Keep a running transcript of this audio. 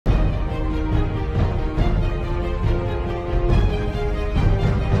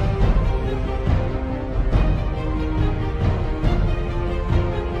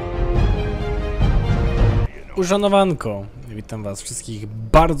Uszanowanko, witam was wszystkich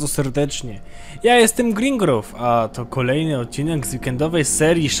bardzo serdecznie. Ja jestem Gringrow, a to kolejny odcinek z weekendowej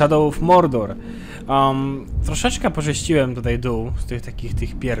serii Shadow of Mordor. Troszeczkę poczyściłem tutaj dół z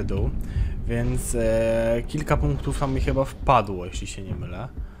tych pierdół, więc kilka punktów tam mi chyba wpadło, jeśli się nie mylę.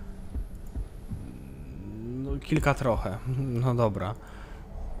 No, kilka trochę, no dobra.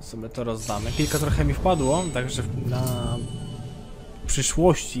 Sobie to rozdamy. Kilka trochę mi wpadło, także na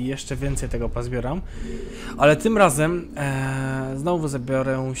przyszłości jeszcze więcej tego pozbieram. Ale tym razem znowu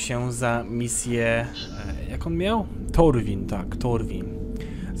zabiorę się za misję, jak on miał? Torwin, tak, Torwin.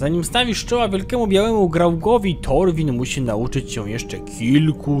 Zanim stawisz czoła wielkiemu białemu Graugowi, Torwin musi nauczyć się jeszcze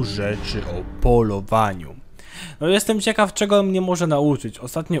kilku rzeczy o polowaniu. No jestem ciekaw, czego on mnie może nauczyć.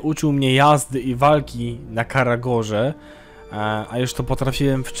 Ostatnio uczył mnie jazdy i walki na Karagorze, a już to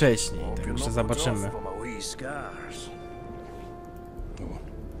potrafiłem wcześniej, także zobaczymy.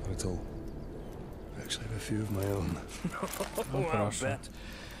 No proszę.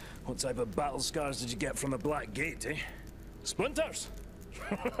 What type of battle scars did you get from the Black Gate, eh? Splinters?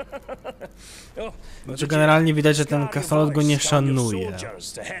 Znaczy generalnie widać, że ten krasnolud go nie szanuje.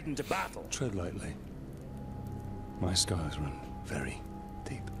 Tread lightly. My scars run very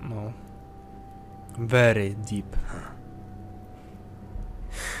deep. No. Very deep.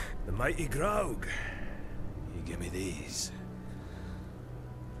 The mighty Graug. You give me these.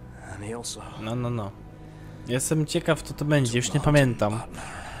 And he also... No. Jestem ciekaw, co to będzie, już nie pamiętam.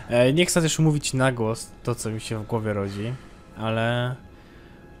 Nie chcę też mówić na głos to, co mi się w głowie rodzi, ale...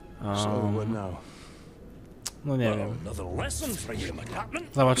 no nie wiem.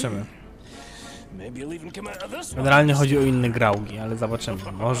 Zobaczymy. Generalnie chodzi o inne Graugi, ale zobaczymy.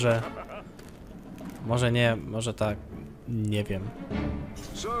 Może nie, może tak. Nie wiem.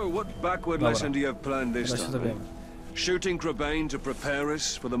 Dobra. Chyba się dowiemy. Shooting Grabane to prepare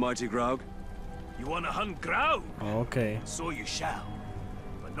us for the mighty Graug. You want to hunt Graug? Okej. So you shall.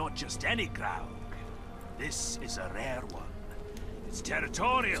 But not just any Graug. This is a rare one. It's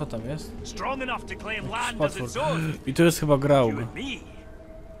territorial. Co tam jest? Strong enough to claim land as its own. I tu jest chyba Graug. You and me,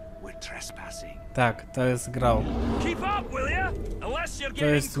 we're trespassing. Tak, to jest Graug. Keep up, will ya? Unless you're To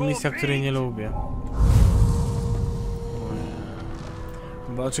jest misja, której nie lubię.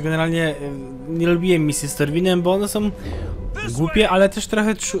 Bo czy generalnie nie lubiłem misji z Torwinem, bo one są głupie, ale też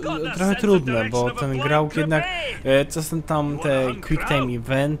trochę trudne, bo ten Graug jednak to są tam te quick time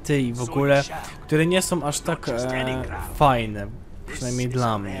eventy i w ogóle, które nie są aż tak fajne, przynajmniej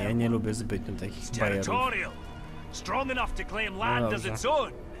dla mnie. Ja nie lubię zbytnio takich bajerów. No dobrze.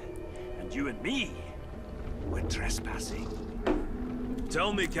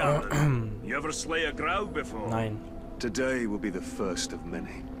 Tell me, Captain, you ever slay a Graug before? Nein. Today will be the first of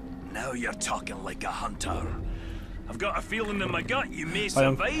many. Now you're talking like a hunter. I've got a feeling in my gut you may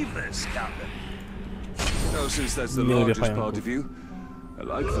survive this, Captain. Oh, since that's the largest part of you, I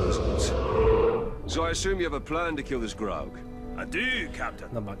like those ones. So I assume you have a plan to kill this Graug? I do, Captain.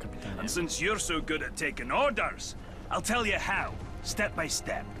 Dobra, kapitanie. And since you're so good at taking orders, I'll tell you how, step by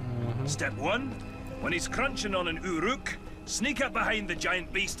step. Step 1, when he's crunching on an uruk, sneak up behind the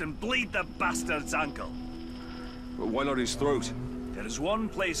giant beast and bleed the bastard's ankle. But why not his throat? There is one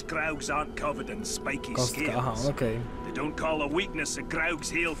place Graugs aren't covered in spiky Kostka, aha, scales. okej. They don't call a weakness a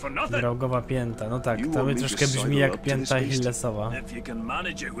Graug's heel for nothing. Graugowa pięta, no tak, to mi troszkę brzmi jak pięta Achillesowa. If you can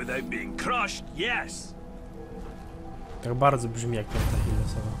manage it without being crushed, yes. Tak bardzo brzmi jak pięta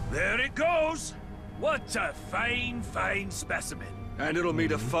Achillesowa. There it goes. What a fine specimen. And it'll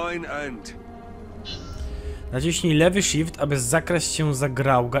meet a fine end. Naciśnij lewy shift, aby zakraść się za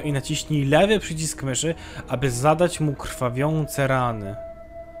Grauga i naciśnij lewy przycisk myszy, aby zadać mu krwawiące rany.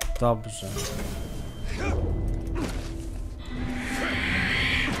 Dobrze.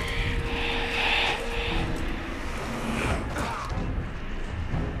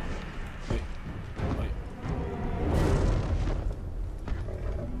 Oj.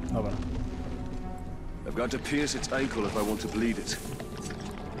 Dobra. I've got to pierce its ankle if I want to bleed it.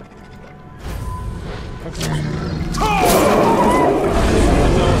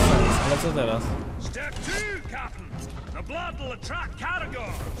 Ale co teraz? Step 2, Captain. The blood will attract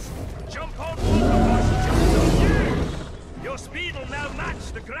Karagors. Jump on one before she jumps on you. Your speed will now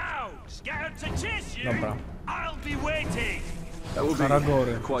match the Graugs. Get her to chase you. Dobra. I'll be waiting. That will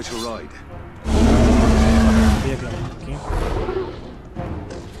Karagory. be quite a ride. Biegam.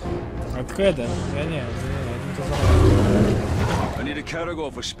 A tylko jeden. Ja nie to za... I need a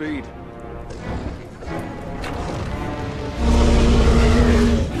Karagor for speed.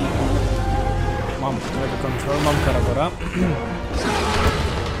 Mam control, mam Karagora.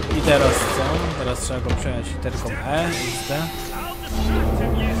 I teraz co? Teraz trzeba go przejąć literką E, listę.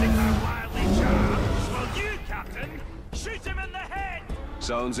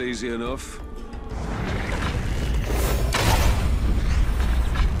 Sounds easy enough.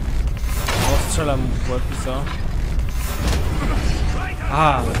 Strzelam mu w łeb i co?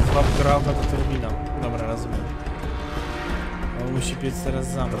 A, łap Grauga do turbina. Dobra, rozumiem. On musi biec teraz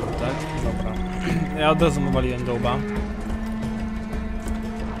za mną, tak? Dobra. Ja od razu mu waliłem do łba.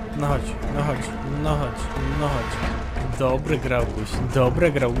 No chodź, no chodź, no chodź, no chodź. Dobry Grauguś,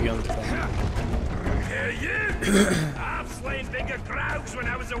 dobre Graugiątko. I've slain bigger Graugs when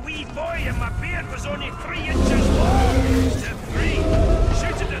I was a wee boy and my beard was only 3 inches long. Step 3,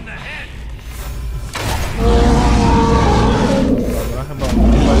 shoot it in the head. Dobra, chyba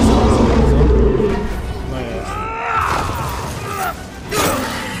jest bardzo. No jest.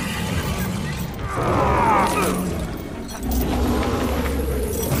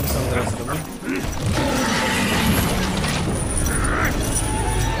 Co on teraz robi?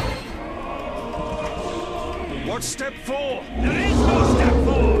 What's step 4? There is no step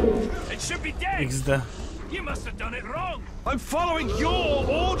 4. It should be dead. XD. You must have done it wrong. I'm following your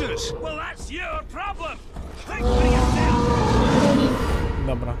orders. Well, that's your problem. Think for yourself.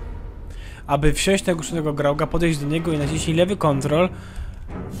 Dobra. Aby wsiąść na ogłoszonego Grauga, podejść do niego i naciśnij lewy kontrol.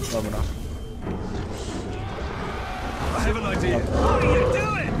 Dobra. I have an idea. What are you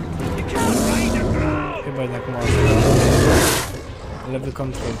doing? You can't ride a Graug. Chyba jednak może. Lewy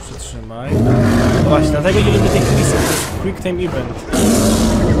kontrol przytrzymaj. No właśnie, dlatego nie lubię tych misji, to jest quick time event.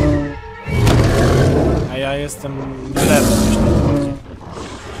 A ja jestem lewy, myślę, o to chodzi.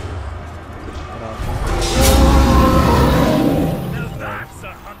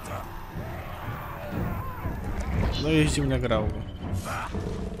 No jeździmy na Graugu.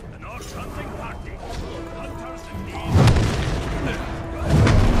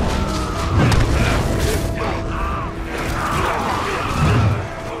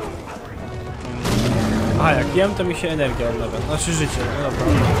 A jak jem, to mi się energia odnawia. Znaczy życie, no dobra.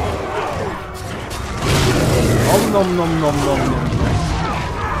 Om nom nom nom nom nom.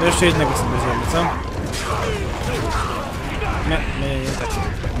 To jeszcze jednego sobie zjemy, co? Nie tak.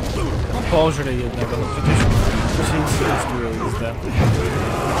 No pożrę jednego, no przecież to się nic nie kosztuje, XD.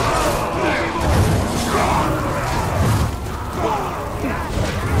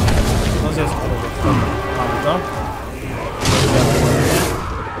 No zjadł kogoś. Mamy to.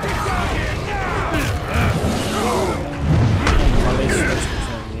 Ale jest świeczka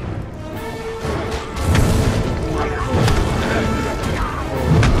przynajmniej.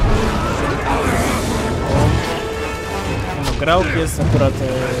 No Graug jest akurat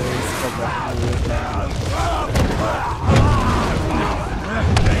spoko.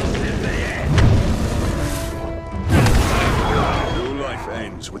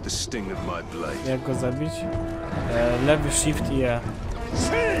 Jak go zabić? Lewy shift i E.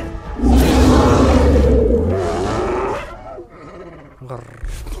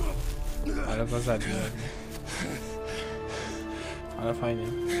 Ale go zabił. Ale fajnie.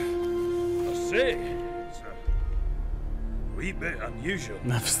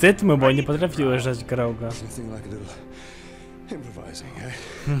 No wstyd mu, bo nie potrafi ujeżdżać Grauga.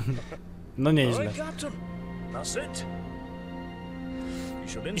 No nieźle.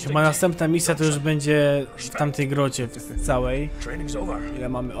 I chyba następna misja to już będzie w tamtej grocie, w całej. Ile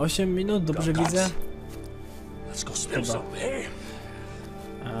mamy? 8 minut? Dobrze widzę? Chyba.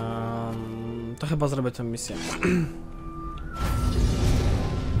 To chyba zrobię tę misję.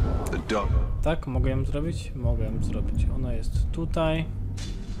 Tak? Mogę ją zrobić? Mogę ją zrobić. Ona jest tutaj.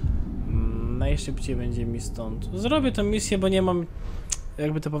 Najszybciej będzie mi stąd. Zrobię tę misję, bo nie mam...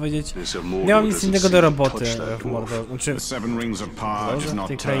 Jakby to powiedzieć, nie mam nic innego do roboty w Mordor, znaczy w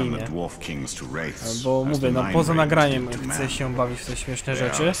tej krainie. Bo mówię, no poza nagraniem chcę się bawić w te śmieszne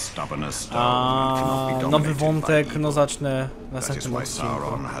rzeczy, a nowy wątek, no zacznę w następnym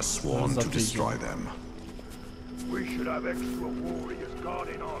odcinku za tydzień.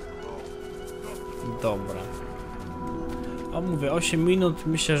 Dobra. A mówię, 8 minut,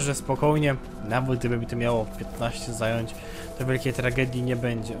 myślę, że spokojnie, nawet gdyby mi to miało 15 zająć, to wielkiej tragedii nie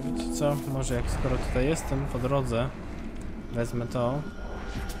będzie. Wiecie co? Może jak skoro tutaj jestem po drodze, wezmę to.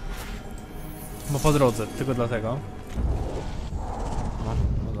 Bo po drodze, tylko dlatego.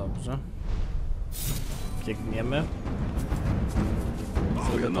 No dobrze. Biegniemy.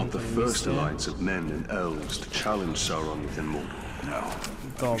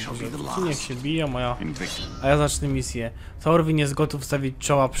 Dobrze, ci niech się biją, a ja zacznę misję. Thorwin jest gotów stawić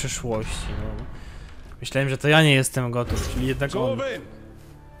czoła przyszłości. No. Myślałem, że to ja nie jestem gotów, czyli jednak on.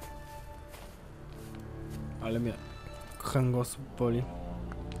 Ale mnie kręgosłup boli.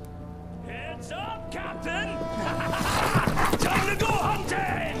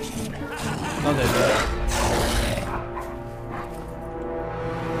 No dobra.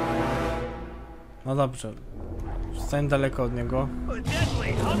 No dobrze. Zostań daleko od niego.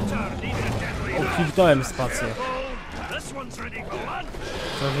 O, kliknąłem spację.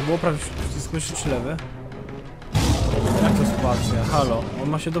 To było prawie wszystko myszy czy lewy? Jak to spacja? Halo, on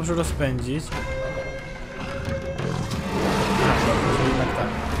ma się dobrze rozpędzić. Czyli jednak tak,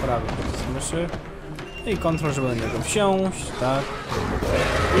 prawie przycisk myszy. I kontrol, żeby na niego wsiąść, tak.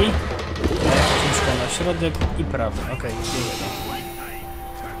 I przyciskam na środek i prawy. Okej,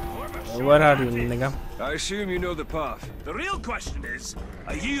 where are you, nigga? I assume you know the path. The real question is,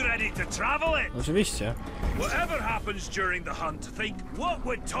 are you ready to travel it? Oczywiście. Whatever happens during the hunt, think, what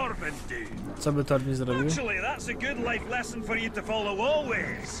would Torvin do? Co by Torvin zrobił? Actually, that's a good life lesson for you to follow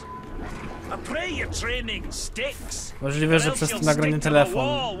always. I pray your training sticks. Możliwe, że przez to nagranie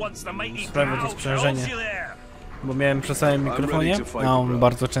telefon sprawia to sprzężenie. Bo miałem przy samym mikrofonie, a on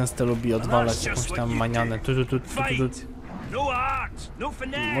bardzo często lubi odwalać jakąś tam manianę.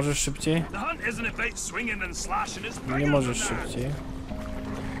 Możesz szybciej? Nie możesz szybciej.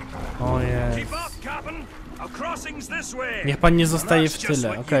 O jest. Niech pan nie zostaje w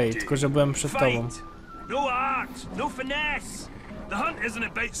tyle, okej, tylko że byłem przed tobą. The hunt isn't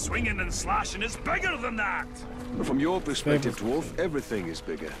about swinging and slashing, it's bigger than that! From your perspective, dwarf, everything is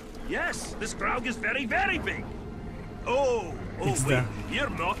bigger. Yes, this Graug is very, very big. Oh wait, you're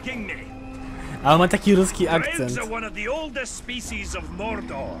mocking me. A on ma taki ruski akcent. Graugs are one of the oldest species of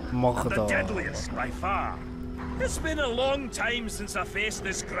Mordor. And the deadliest by far. It's been a long time since I faced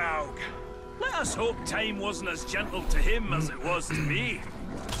this Graug. Let us hope time wasn't as gentle to him as it was to me.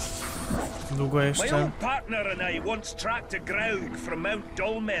 Długo My jeszcze? old partner and I once tracked a Graug from Mount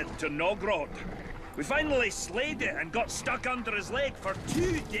Dolmed to Nogrod. We finally slayed it and got stuck under his leg for 2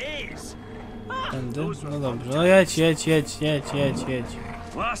 days. Tędy? No dobrze, no jedź.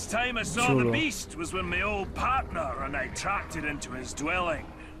 Last time I saw the beast was when my old partner and I tracked it into his dwelling.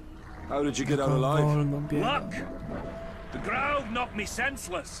 How did you get out alive? Luck! The Graug knocked me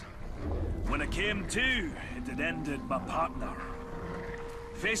senseless. When I came to, it had ended my partner.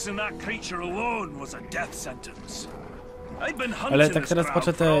 Facing that creature alone was a death sentence. I'd been hunting this Graug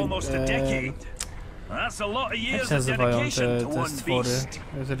for almost a decade. That's a lot of years of dedication to one beast.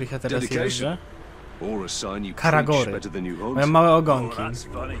 Których ja teraz jeżdżę. Or a sign you Karagory. better than you hunt. Mają małe Oh, ogonki.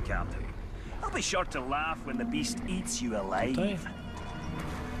 that's funny, Captain. I'll be sure to laugh when the beast eats you alive. Tutaj?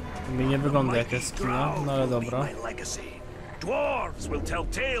 Mi nie wygląda jak jaskinia, no ale dobra. Dwarves will tell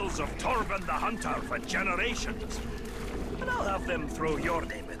tales of Torvin the Hunter for generations. And I'll have them throw your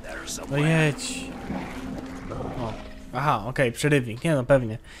name in there No somewhere. jedź. O. Aha, okej, przerywnik. Nie no,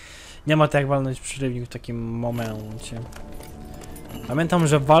 pewnie. Nie ma tak jak walnąć przerywnik w takim momencie. Pamiętam,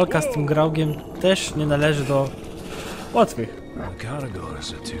 że walka z tym Graugiem też nie należy do łatwych. The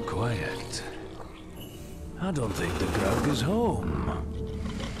Caragors are too quiet. I don't think the Graug is home.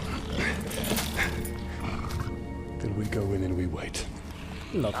 Then we go in and we wait.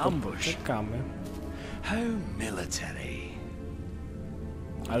 No to czekamy. How military.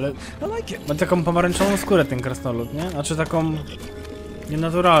 Ale ma taką pomarańczową skórę ten krasnolud, nie? Znaczy taką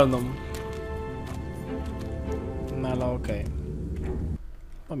nienaturalną. No ale okej.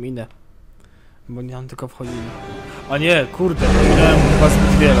 Pominę. Bo nie mam tylko wchodzili. A nie, kurde, miałem chyba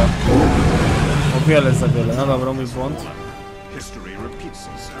zbyt wiele. O wiele za wiele. No dobra, mój błąd.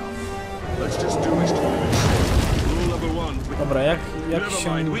 Dobra, jak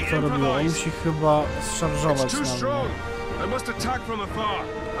się to robiło? On musi chyba zszarżować na mnie.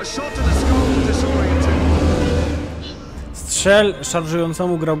 Strzel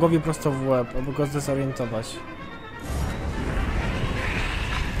szarżującemu Graugowi prosto w łeb, aby go zdezorientować.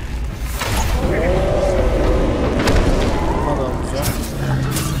 No dobrze.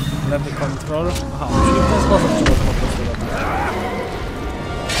 Lewy kontrol. Aha, czyli w ten sposób trzeba to po prostu robić.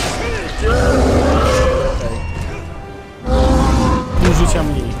 Okej. Pół życia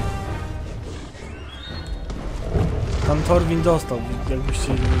mniej. Tam Torvin dostał, jakbyście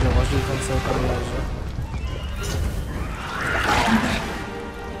nie zauważyli, tam sobie tam leży.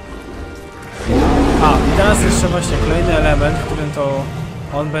 A, i teraz jeszcze właśnie kolejny element, w którym to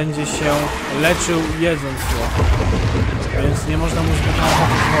on będzie się leczył jedząc to. Więc nie można mu zbyt na to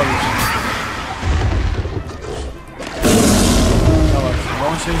pozwolić. Dobra, bo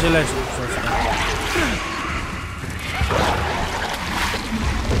on się będzie leczył przez to.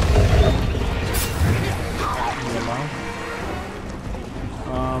 Nie ma.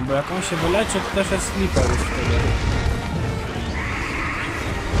 Bo jak on się wyleczy, to też jest sniper już wtedy.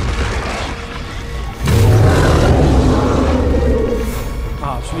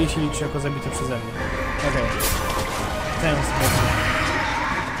 Aha, czyli się liczy jako zabity przeze mnie. Okej. W ten sposób.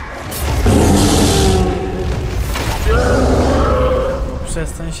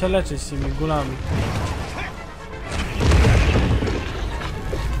 przestań się leczyć tymi gulami.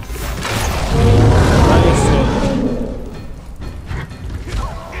 A jeszcze jeden.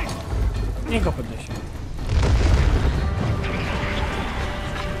 Niech go podniesie.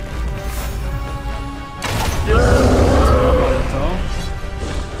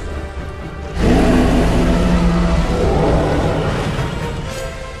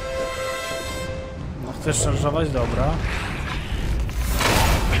 No chcesz szarżować? Dobra.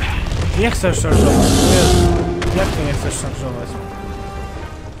 Nie chcesz szarżować. Jak to nie chcesz szarżować?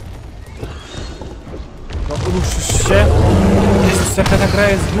 No ruszysz się? Jezus, jaka ta gra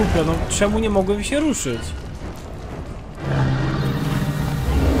jest głupia, no czemu nie mogłem się ruszyć?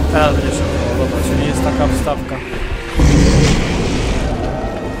 Teraz będzie się podobać, czyli jest taka wstawka.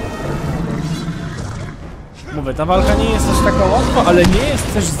 Mówię, ta walka nie jest aż taka łatwa, ale nie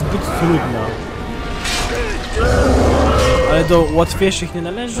jest też zbyt trudna. Ale do łatwiejszych nie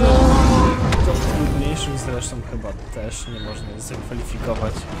należy, do trudniejszych zresztą chyba też nie można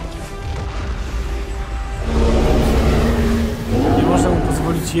zakwalifikować. Nie można mu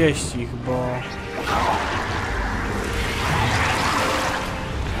pozwolić jeść ich, bo...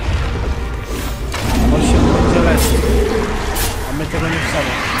 On się będzie leczył, a my tego nie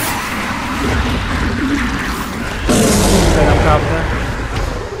chcemy. Tutaj naprawdę...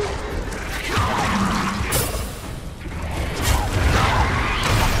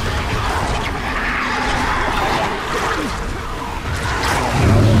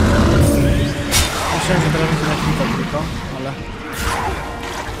 Myślałem, że teraz będzie na kilka tylko, ale...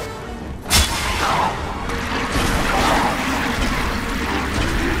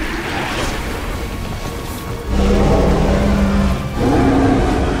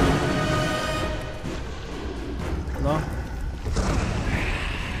 No.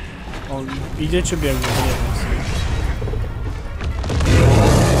 On idzie czy biegnie? Nie wiem.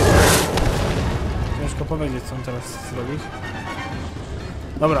 Ciężko powiedzieć, co on teraz chce zrobić.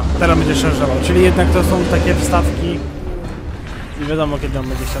 Dobra, teraz będzie szarżował, czyli jednak to są takie wstawki i wiadomo, kiedy on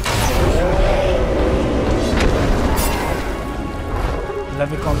będzie chciał to zrobić.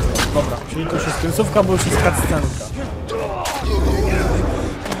 Lewy kontrol, dobra, czyli to już jest końcówka, bo już jest cutscenka.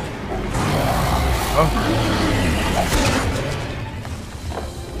 O,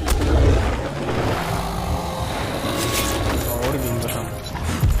 Urbin go tam.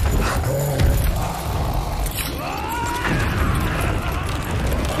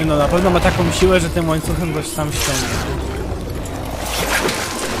 No na pewno ma taką siłę, że tym łańcuchem goś sam ściągnie.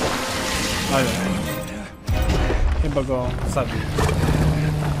 Ale chyba go zabił.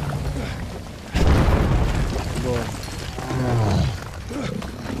 Bo...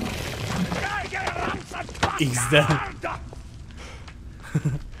 XD.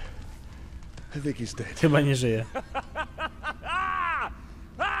 Chyba nie żyje.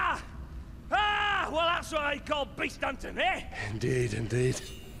 Well, that's what I call beast hunting, eh? Indeed, indeed.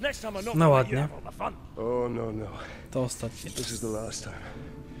 Next time I know No ładnie. Oh, no, no. To ostatnie. This is the last time.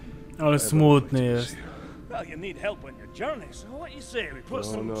 Ale smutny jest. Well, you need help on your journey, so what do you say? We put No,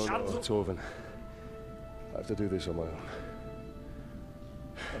 some no, no, chaps... it's over. I have to do this on my own.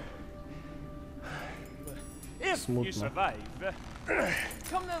 If you Smutno. survive,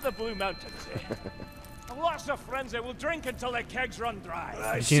 come to the Blue Mountains, eh? Lots of friends that will drink until their kegs run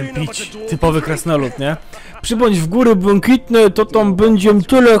dry. Będziemy pić. Typowy krasnolud, nie? Przybądź w góry błękitne, to tam będziemy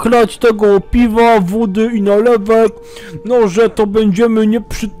tyle chlać tego piwa, wody i nalewek, no że to będziemy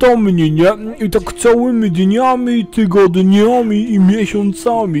nieprzytomni, nie? I tak całymi dniami, tygodniami i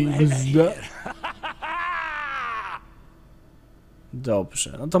miesiącami.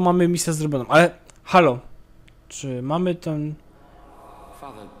 Dobrze, no to mamy misję zrobioną, ale halo, czy mamy ten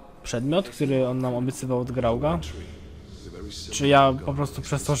przedmiot, który on nam obiecywał od Grauga? Czy ja po prostu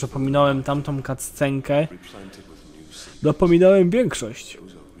przez to, że pominąłem tamtą cutscenkę, dopominałem większość.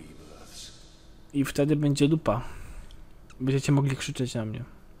 I wtedy będzie dupa. Będziecie mogli krzyczeć na mnie.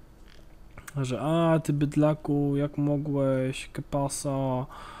 Że a ty bydlaku, jak mogłeś, kepasa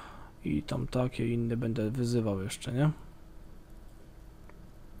i tam takie inne będę wyzywał jeszcze, nie?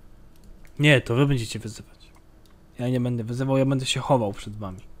 Nie, to wy będziecie wyzywać. Ja nie będę wyzywał, ja będę się chował przed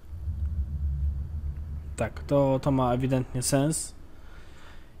wami. Tak, to ma ewidentnie sens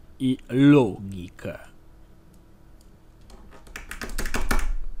i logikę.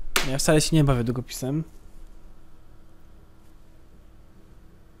 Ja wcale się nie bawię długopisem.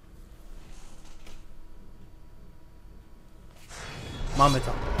 Mamy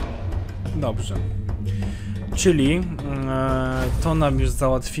to. Dobrze. Czyli to nam już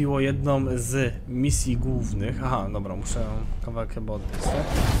załatwiło jedną z misji głównych. Aha, dobra, muszę kawałek chyba odnieść, tak?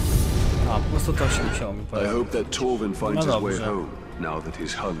 A, po prostu to się musiało mi powiedzieć. No dobrze. now that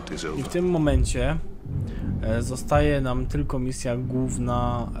his hunt is I w over. tym momencie zostaje nam tylko misja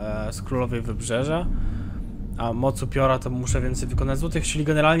główna z Królowej Wybrzeża, a moc upiora to muszę więcej wykonać złotych, czyli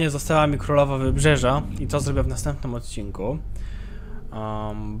generalnie została mi Królowa Wybrzeża i to zrobię w następnym odcinku,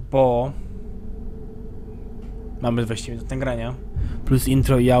 bo mamy 20 minut nagrania, plus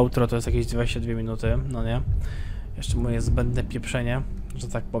intro i outro to jest jakieś 22 minuty, no nie? Jeszcze moje zbędne pieprzenie, że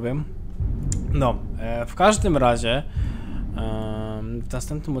tak powiem. No, w każdym razie w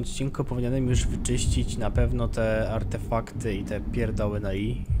następnym odcinku powinienem już wyczyścić na pewno te artefakty i te pierdoły na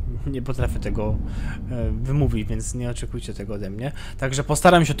i. Nie potrafię tego wymówić, więc nie oczekujcie tego ode mnie. Także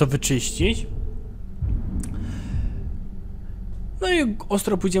postaram się to wyczyścić. No i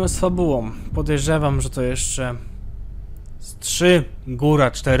ostro pójdziemy z fabułą. Podejrzewam, że to jeszcze z 3,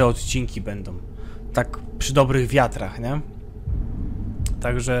 góra 4 odcinki będą. Tak przy dobrych wiatrach, nie?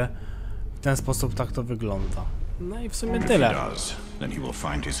 Także w ten sposób tak to wygląda. No i w sumie tyle.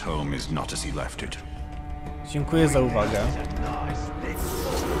 Dziękuję za uwagę.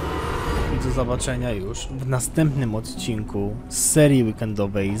 I do zobaczenia już w następnym odcinku z serii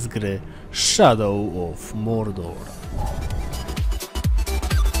weekendowej z gry Shadow of Mordor.